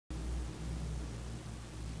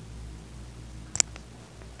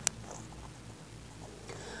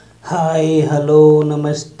Hi, hello,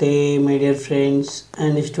 namaste, my dear friends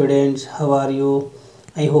and students. How are you?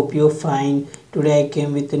 I hope you're fine. Today I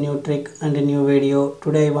came with a new trick and a new video.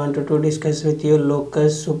 Today I wanted to discuss with you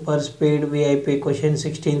Locus Super Speed VIP question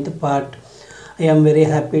 16th part. I am very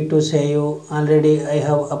happy to say you already I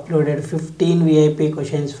have uploaded 15 VIP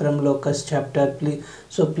questions from Locus chapter.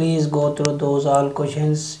 So please go through those all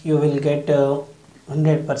questions. You will get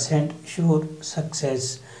 100% sure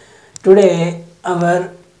success. Today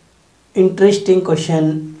our interesting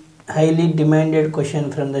question, highly demanded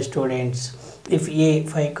question from the students. If a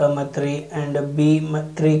 5 comma 3 and b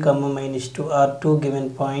 3 comma minus 2 are two given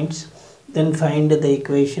points, then find the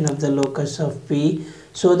equation of the locus of p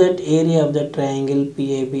so that area of the triangle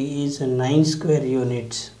PAB is 9 square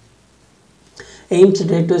units. AIIMS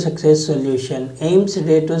day to success solution. AIIMS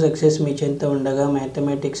day to success మీ చెంత ఉండగా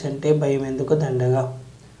mathematics అంటే భయం ఎందుకు దండగా.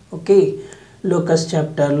 Okay, locus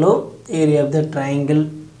చాప్టర్లో area of the triangle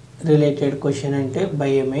related question అంటే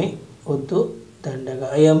భయమే వద్దు దండగా.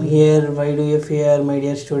 I am here, why do you fear my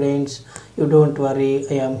dear students? You don't worry,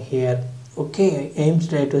 I am here. Okay,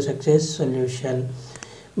 AIIMS day to success solution.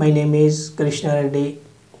 My name is Krishna Reddy,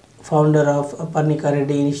 founder of Aparnika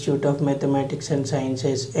Reddy Institute of Mathematics and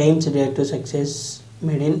Sciences. Aims Dare to Success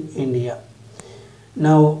made in India.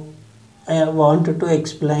 Now I wanted to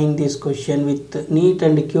explain this question with neat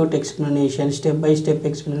and cute explanation, step by step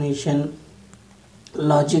explanation,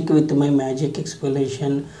 logic with my magic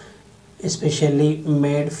explanation, especially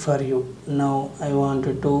made for you. Now I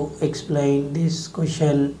wanted to explain this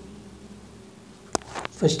question.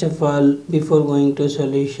 First of all, before going to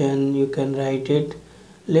solution, you can write it.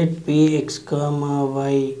 Let p x comma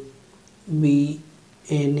y be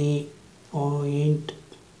any point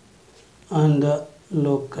on the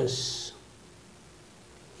locus.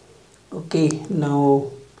 Okay, now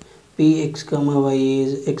p x comma y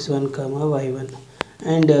is x1 comma y1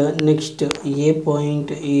 and next a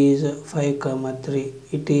point is 5 comma 3,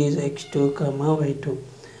 it is x2 comma y2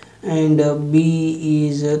 and b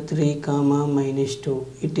is 3 comma minus 2,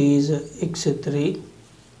 it is x3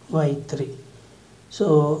 y3. So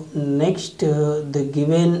next the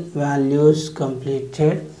given values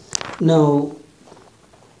completed. Now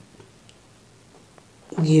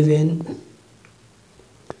given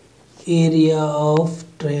area of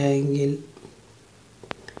triangle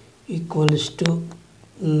equals to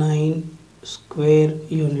 9 square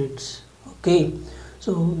units. Okay,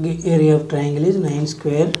 so area of triangle is 9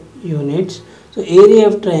 square units. So area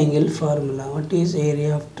of triangle formula. What is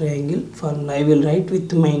area of triangle formula? I will write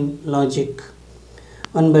with my logic.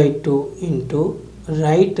 1 by 2 into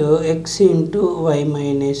write x into y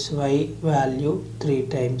minus y value 3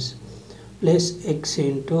 times plus x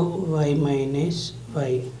into y minus y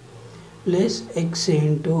plus x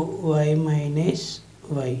into y minus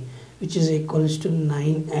y, which is equals to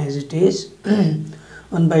 9 as it is.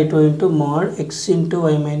 1 by 2 into mod x into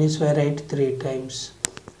y minus y, write 3 times.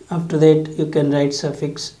 After that you can write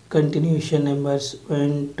suffix continuation numbers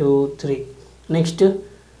 1 2 3. Next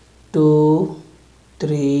 2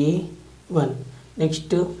 3 1,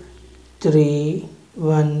 next 3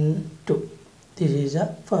 1 2. This is a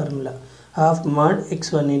formula. Half mod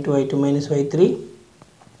x1 into y2 minus y3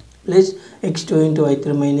 plus x2 into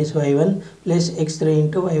y3 minus y1 plus x3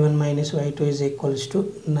 into y1 minus y2 is equals to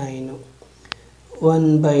 9.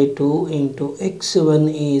 1 by 2 into x1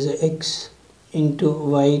 is x into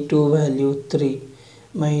y2 value 3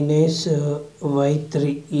 minus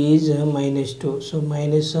y3 is minus 2, so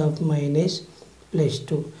minus of minus plus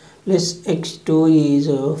 2 plus x2 is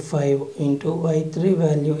 5 into y3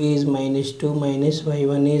 value is minus 2 minus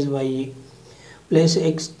y1 is y plus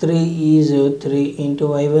x3 is 3 into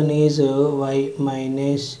y1 is y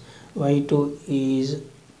minus y2 is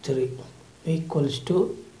 3 equals to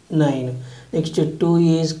 9. Next 2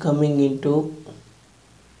 is coming into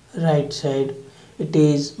right side, it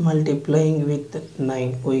is multiplying with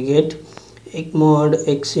 9. We get mod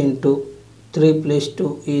x into 3 plus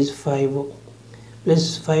 2 is 5 plus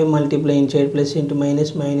 5 multiply inside plus into minus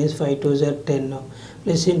minus 5 2s are 10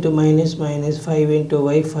 plus into minus minus 5 into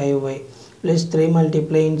y 5y plus 3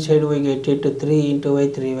 multiply inside we get it to 3 into y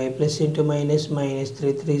 3y plus into minus minus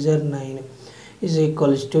 3 3s are 9 is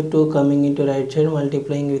equals to 2 coming into right side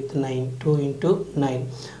multiplying with 9, 2 into 9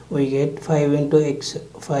 we get 5 into x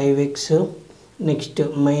 5x. Next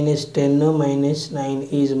minus 10 minus 9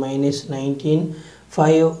 is minus 19,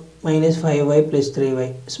 5 minus 5y plus 3y,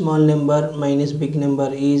 small number minus big number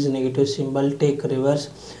is negative symbol, take reverse.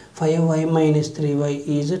 5y minus 3y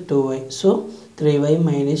is 2y, so 3y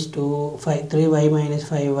minus 3y minus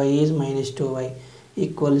 5y is minus 2y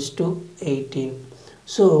equals to 18.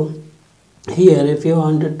 So Here if you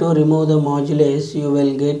wanted to remove the modulus, you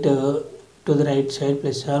will get to the right side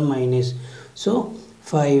plus or minus. So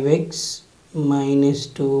 5x minus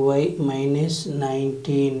 2y minus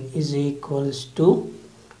 19 is equals to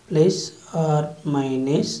plus or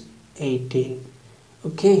minus 18.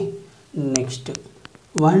 Okay, next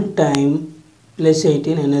one time plus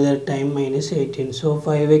 18, another time minus 18. So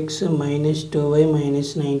 5x minus 2y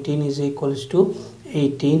minus 19 is equals to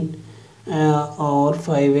 18. Or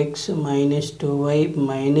 5x minus 2y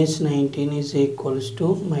minus 19 is equals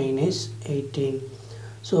to minus 18.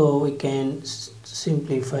 So we can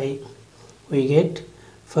simplify. We get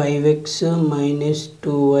 5x minus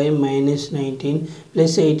 2y minus 19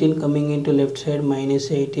 plus 18 coming into left side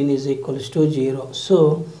minus 18 is equals to 0.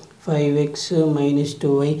 So 5x minus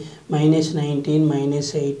 2y minus 19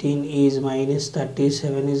 minus 18 is minus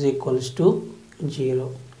 37 is equals to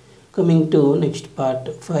 0. Coming to next part,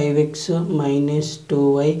 5x minus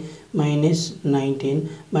 2y minus 19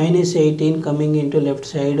 minus 18 coming into left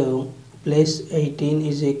side plus 18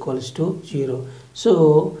 is equals to 0.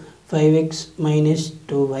 So 5x minus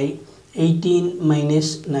 2y, 18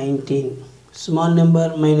 minus 19. Small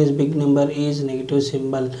number minus big number is negative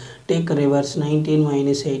symbol. Take reverse, 19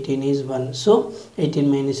 minus 18 is 1. So 18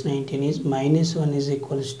 minus 19 is minus 1 is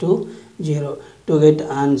equals to 0. To get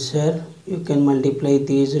answer, you can multiply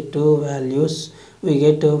these two values. We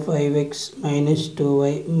get 5x minus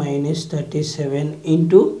 2y minus 37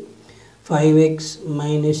 into 5x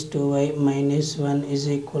minus 2y minus 1 is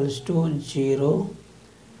equals to 0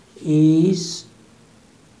 is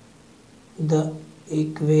the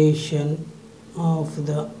equation of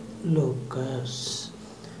the locus.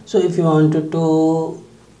 So if you wanted to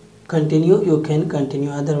continue, you can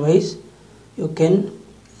continue, otherwise you can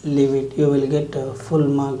leave it. You will get full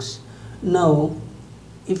marks. Now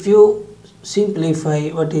if you simplify,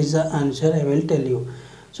 what is the answer, I will tell you.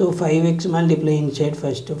 So 5x multiply inside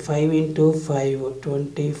first, 5 into 5,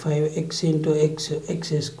 25x into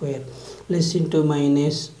x square, plus into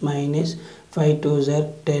minus, minus 5 2s are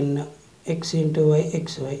 10, x into y,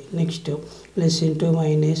 xy. Next plus into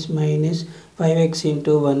minus, minus 5x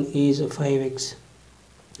into 1 is 5x.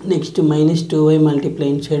 Next minus 2y multiply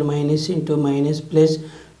inside minus into minus plus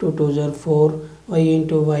 2 2s are 4, y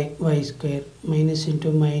into y, y square, minus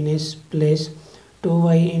into minus plus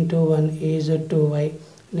 2y into 1 is 2y.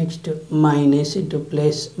 Next minus into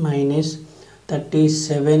plus, minus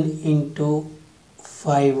 37 into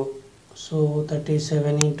 5. So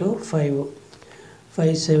 37 into 5.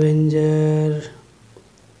 5 7s are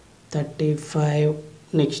 35.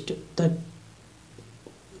 Next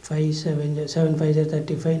 5 7 7 5s are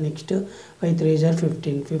 35. Next 5 3s are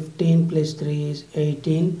 15. 15 plus 3 is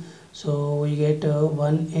 18. So we get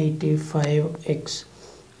 185x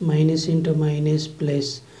minus into minus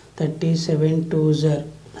plus 37 2s are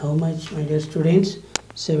how much, my dear students?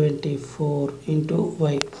 74 into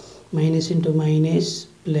y, minus into minus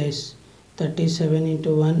plus 37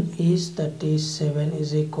 into 1 is 37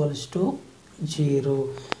 is equals to 0.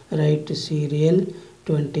 Write serial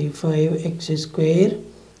 25x square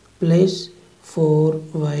plus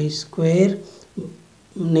 4y square.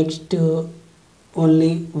 Next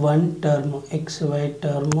only one term, xy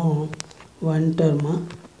term, one term,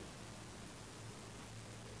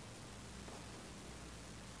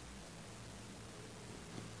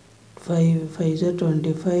 5 5s are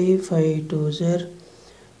 25, 5 2s are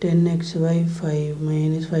 10xy, 5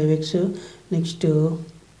 minus 5x. Next 4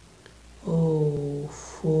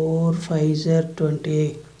 5s are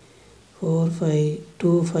 20, 4 5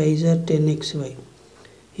 2 5s are 10xy.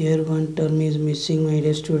 Here one term is missing, my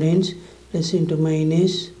dear students. Plus into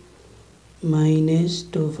minus, minus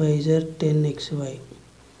 2 5s are 10xy.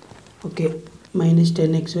 Okay, minus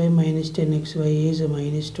 10xy minus 10xy is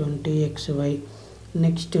minus 20xy.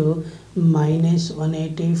 Next minus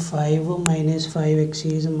 185 minus 5x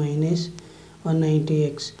is minus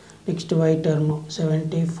 190x. Next y term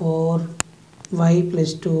 74 y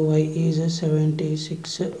plus 2y is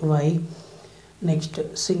 76y. Next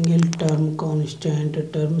single term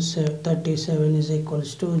constant term 37 is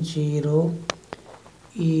equals to 0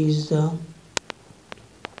 is the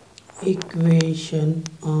equation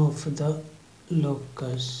of the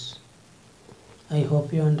locus. I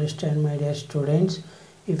hope you understand, my dear students.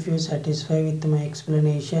 If you satisfy with my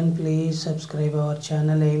explanation, please subscribe our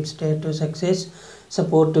channel Aims Dare to Success.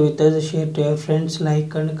 Support with us, share to your friends,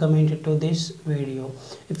 like and comment to this video.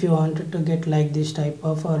 If you wanted to get like this type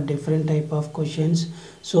of or different type of questions,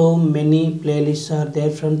 so many playlists are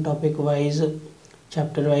there from topic wise,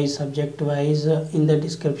 chapter wise, subject wise in the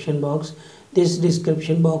description box. This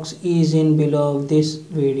description box is in below of this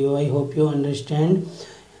video. I hope you understand.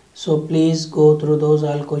 So please go through those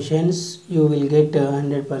all questions. You will get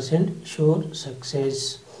 100% sure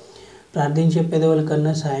success. ప్రార్థించే పెదవుల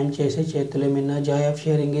కన్నా సాయం చేసే చేతులే మిన్న. Joy of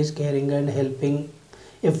sharing is caring and helping.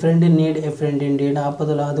 A friend in need, a friend in deed.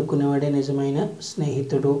 ఆపదలు ఆదుకునేవాడే నిజమైన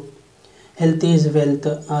స్నేహితుడు. Health is wealth.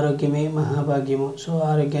 ఆరోగ్యమే మహాభాగ్యము. సో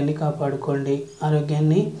ఆరోగ్యాన్ని కాపాడుకోండి.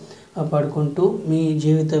 ఆరోగ్యాన్ని కాపాడుకుంటూ మీ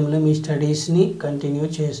జీవితంలో మీ స్టడీస్ని కంటిన్యూ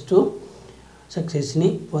చేస్తూ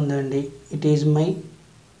సక్సెస్ని పొందండి. It is my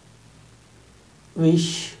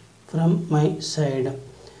wish from my side.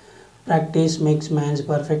 Practice makes man's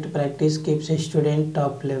perfect. Practice keeps a student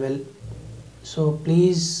top level. So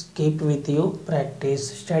please keep with you practice.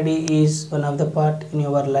 Study is one of the part in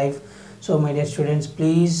your life. So my dear students,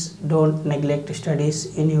 please don't neglect studies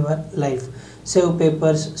in your life. Save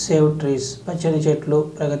papers, save trees. Pachani chetlu,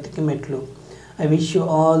 pragatiki metlu. I wish you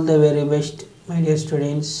all the very best, my dear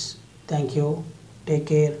students. Thank you. Take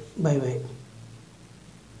care. Bye bye.